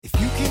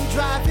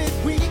drive it,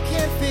 we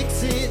can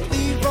fix it.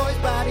 Leroy's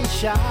Body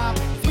Shop.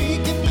 We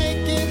can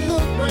make it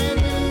look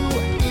brand new.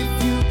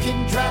 If you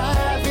can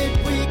drive it,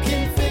 we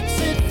can fix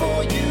it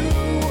for you.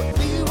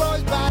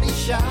 Leroy's Body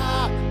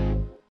Shop.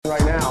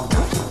 Right now.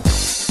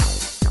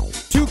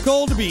 Too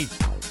cold to be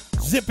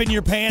zipping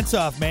your pants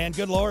off, man.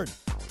 Good Lord.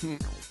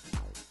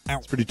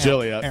 It's pretty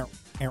chilly out.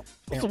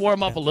 Supposed to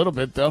warm up a little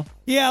bit, though.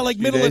 Yeah, like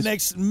middle of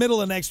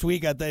next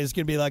week, I think it's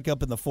going to be like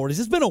up in the 40s.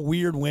 It's been a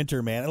weird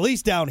winter, man, at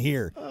least down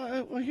here.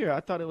 Well, here,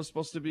 I thought it was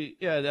supposed to be,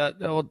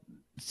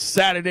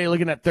 Saturday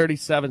looking at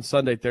 37,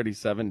 Sunday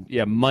 37.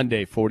 Yeah,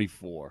 Monday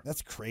 44.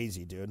 That's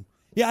crazy, dude.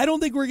 Yeah, I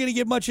don't think we're going to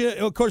get much.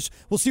 Of course,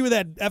 we'll see what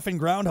that effing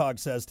groundhog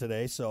says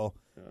today. So,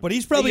 but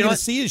he's probably going to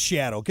see his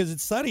shadow because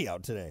it's sunny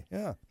out today.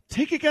 Yeah.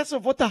 Take a guess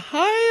of what the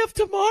high of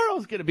tomorrow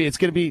is going to be. It's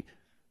going to be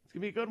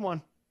a good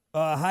one.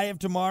 High of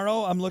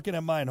tomorrow, I'm looking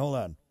at mine. Hold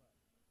on.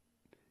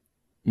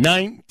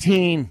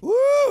 19.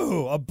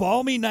 Woo! A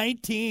balmy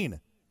 19.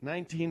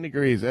 19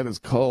 degrees. That is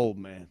cold,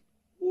 man.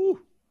 Woo.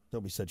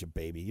 Don't be such a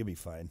baby. You'll be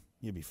fine.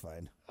 You'll be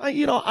fine. I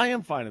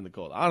am fine in the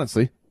cold.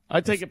 Honestly,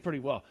 I take it pretty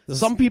well.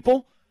 Some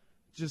people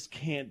just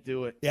can't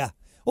do it. Yeah.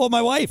 Well,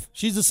 my wife,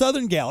 she's a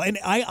Southern gal, and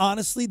I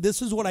honestly,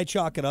 this is what I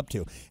chalk it up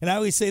to. And I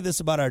always say this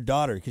about our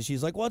daughter because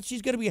she's like, well,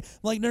 she's going to be I'm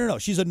like, no.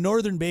 She's a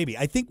Northern baby.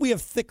 I think we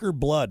have thicker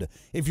blood.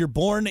 If you're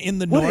born in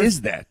the North. What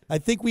is that? I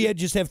think we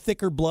just have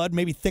thicker blood,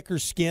 maybe thicker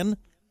skin.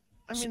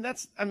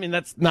 That's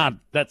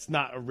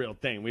not a real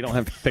thing. We don't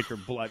have thicker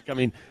blood.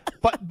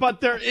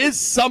 But there is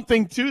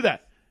something to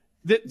that.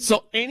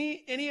 So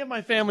any of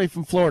my family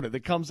from Florida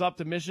that comes up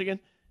to Michigan,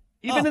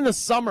 even in the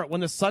summer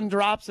when the sun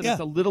drops and it's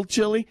a little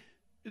chilly,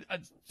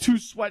 2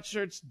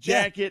 sweatshirts,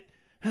 jacket.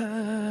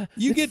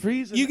 You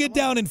get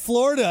down in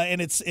Florida and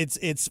it's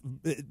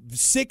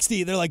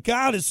 60. They're like,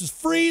 God, this is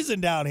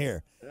freezing down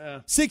here.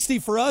 Yeah. 60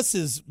 for us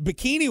is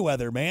bikini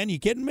weather, man. You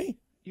kidding me?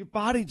 Your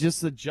body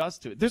just adjusts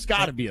to it. There's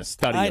got to be a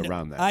study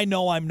around that. I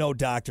know I'm no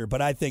doctor,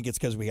 but I think it's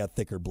because we got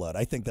thicker blood.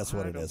 I think that's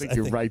what it is. I think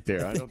you're right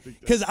there. I don't think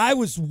because I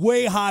was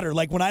way hotter.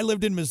 Like when I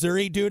lived in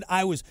Missouri, dude,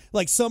 I was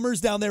like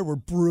summers down there were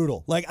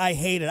brutal. Like I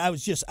hated. I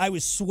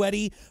was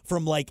sweaty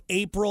from like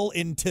April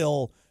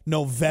until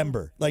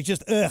November. Like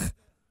just ugh.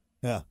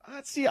 Yeah.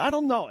 See, I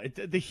don't know.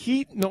 The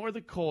heat nor the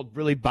cold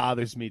really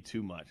bothers me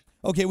too much.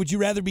 Okay, would you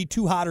rather be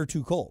too hot or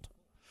too cold?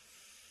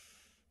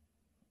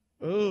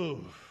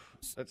 Ooh.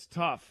 That's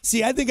tough.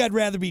 See, I think I'd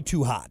rather be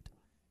too hot.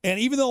 And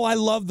even though I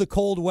love the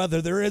cold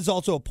weather, there is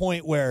also a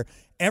point where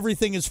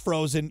everything is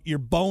frozen, your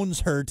bones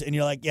hurt, and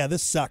you're like, yeah,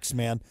 this sucks,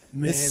 man.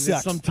 This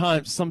sucks.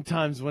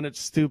 Sometimes when it's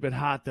stupid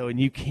hot, though, and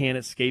you can't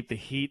escape the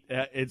heat,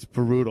 it's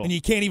brutal. And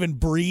you can't even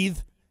breathe.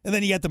 And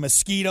then you got the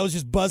mosquitoes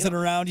just buzzing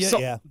around you.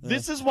 So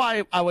this is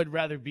why I would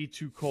rather be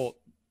too cold,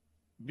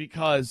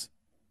 because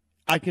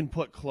I can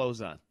put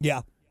clothes on.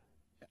 Yeah.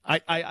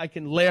 I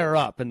can layer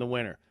up in the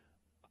winter.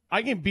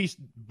 I can be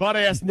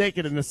butt-ass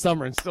naked in the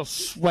summer and still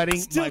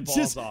sweating my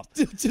balls off.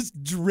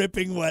 Just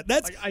dripping wet.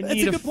 I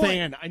need a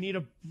fan. I need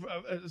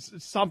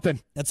something.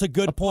 That's a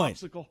good point.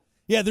 Popsicle.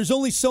 Yeah, there's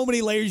only so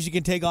many layers you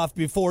can take off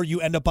before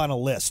you end up on a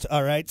list,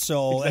 all right?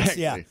 So,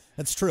 exactly.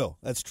 That's true.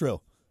 That's true.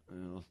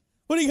 Yeah.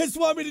 What do you guys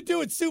want me to do?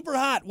 It's super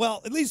hot.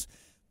 Well, at least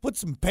put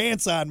some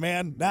pants on,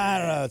 man.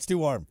 No, it's too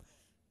warm.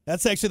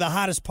 That's actually the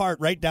hottest part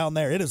right down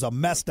there. It is a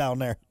mess down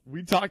there.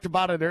 We talked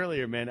about it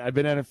earlier, man. I've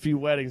been at a few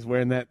weddings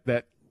wearing that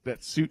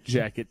suit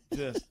jacket,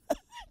 just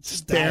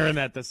staring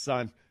at the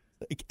sun.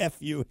 Like, F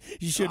you.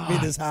 You shouldn't be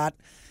this hot.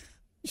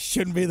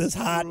 Shouldn't be this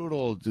hot.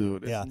 Brutal,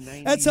 dude. Yeah.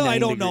 That's how I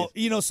don't know.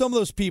 You know, some of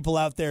those people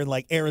out there in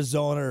like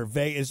Arizona or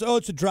Vegas,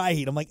 it's a dry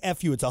heat. I'm like,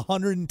 F you. It's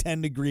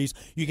 110 degrees.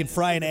 You can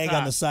fry an egg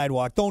on the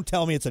sidewalk. Don't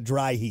tell me it's a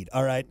dry heat,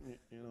 all right?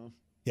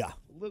 Yeah.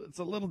 It's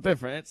a little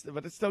different,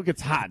 but it still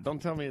gets hot. Don't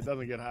tell me it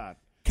doesn't get hot.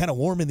 Kind of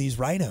warm in these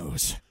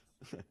rhinos.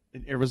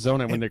 In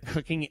Arizona when they're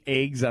cooking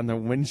eggs on their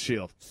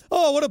windshield.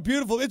 Oh, what a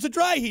beautiful. It's a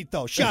dry heat,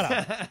 though. Shut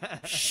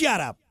up. Shut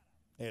up.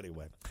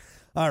 Anyway.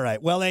 All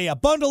right. Well,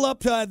 bundle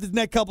up the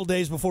next couple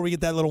days before we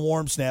get that little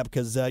warm snap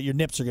because your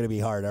nips are going to be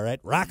hard, all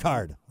right? Rock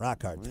hard.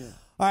 Rock hard. Yeah.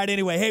 All right,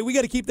 anyway. Hey, we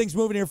got to keep things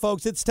moving here,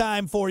 folks. It's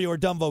time for your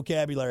dumb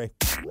vocabulary.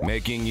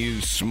 Making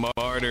you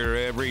smarter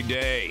every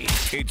day.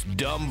 It's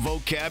Dumb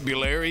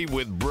Vocabulary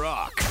with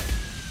Brock.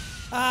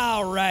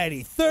 All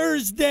righty.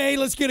 Thursday,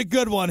 let's get a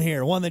good one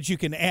here. One that you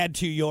can add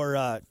to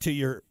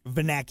your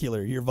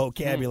vernacular, your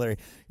vocabulary.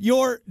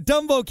 Your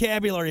dumb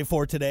vocabulary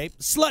for today,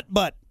 slut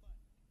butt.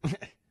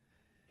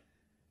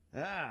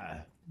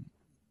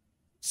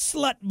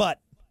 Slut butt.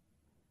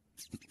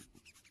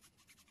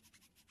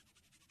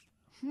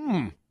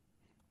 Hmm.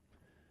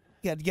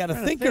 You got a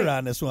thinker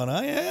on this one,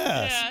 huh?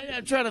 Yes. Yeah,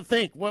 I'm trying to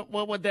think. What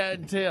would that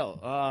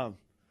entail?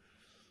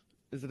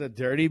 Is it a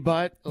dirty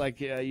butt?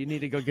 Like you need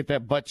to go get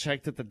that butt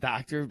checked at the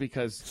doctor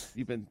because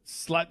you've been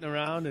slutting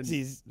around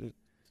and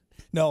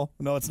No,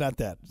 it's not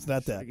that. It's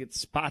not that. I get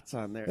spots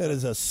on there. That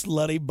is a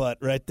slutty butt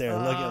right there.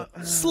 Look at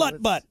it.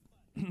 Slut butt.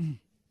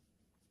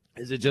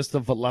 Is it just a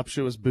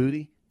voluptuous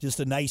booty? Just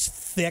a nice,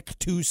 thick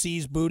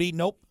 2C's booty?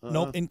 Nope.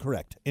 Nope.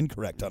 Incorrect.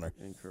 Incorrect, Hunter.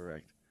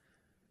 Incorrect.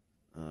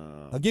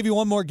 I'll give you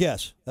one more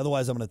guess.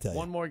 Otherwise, I'm going to tell you.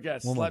 One more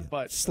guess. One more Slut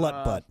butt.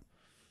 Slut butt.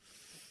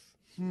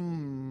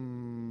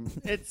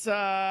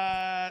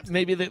 It's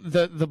maybe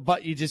the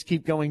butt you just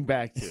keep going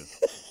back to.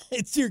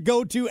 It's your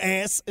go-to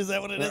ass. Is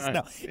that what it is? Right.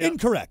 No. Yep.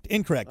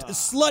 Incorrect.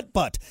 Slut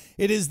butt.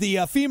 It is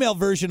the female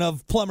version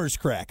of plumber's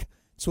crack.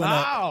 It's when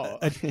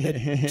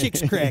a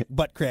chick's crack,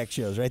 butt crack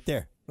shows right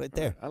there.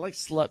 I like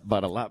slut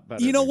butt a lot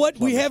better. You know than what? We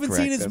plumber's haven't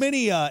crack. seen as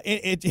many. I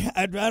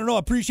don't know.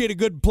 Appreciate a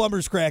good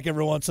plumber's crack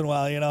every once in a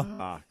while. You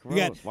know.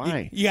 Gross.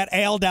 Why? You got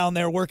Al down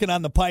there working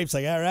on the pipes.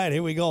 Like, all right,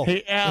 here we go.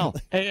 Hey Al.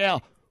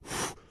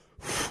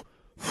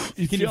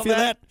 Can you feel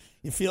that?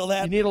 You feel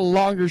that? You need a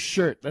longer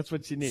shirt. That's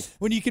what you need.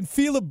 When you can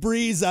feel a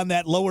breeze on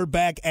that lower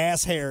back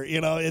ass hair,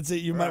 you know,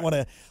 you might want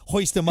to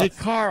hoist them up. Hey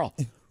Carl,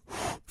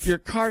 your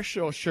car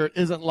show shirt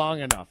isn't long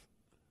enough.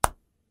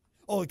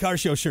 Oh, the car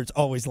show shirt's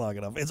always long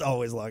enough. It's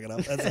always long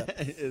enough. That's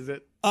it. Is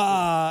it?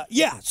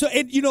 Yeah. So,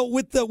 and you know,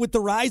 with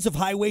the rise of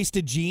high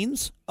waisted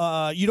jeans,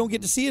 you don't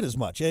get to see it as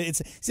much.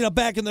 It's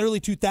back in the early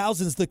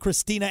 2000s, the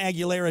Christina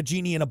Aguilera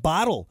genie in a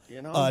bottle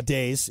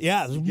days.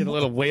 Yeah, Get a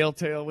little whale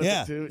tail with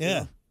it too.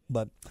 Yeah.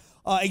 But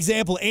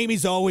example,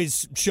 Amy's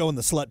always showing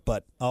the slut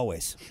butt.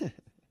 Always.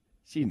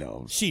 She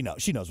knows. She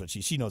knows what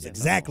she knows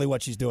exactly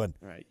what she's doing.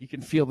 Right. You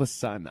can feel the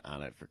sun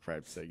on it, for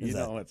Christ's sake. You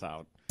know it's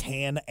out.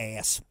 Tan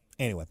ass.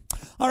 Anyway,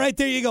 all right,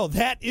 there you go.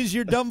 That is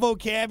your dumb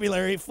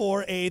vocabulary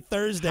for a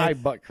Thursday. High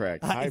butt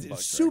crack.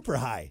 Super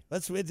high.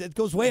 It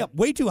goes way up,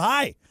 way too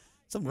high.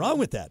 Something wrong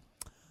with that.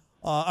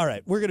 All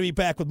right, we're going to be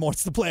back with more.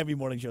 It's the Plan B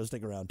Morning Show.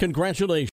 Stick around. Congratulations.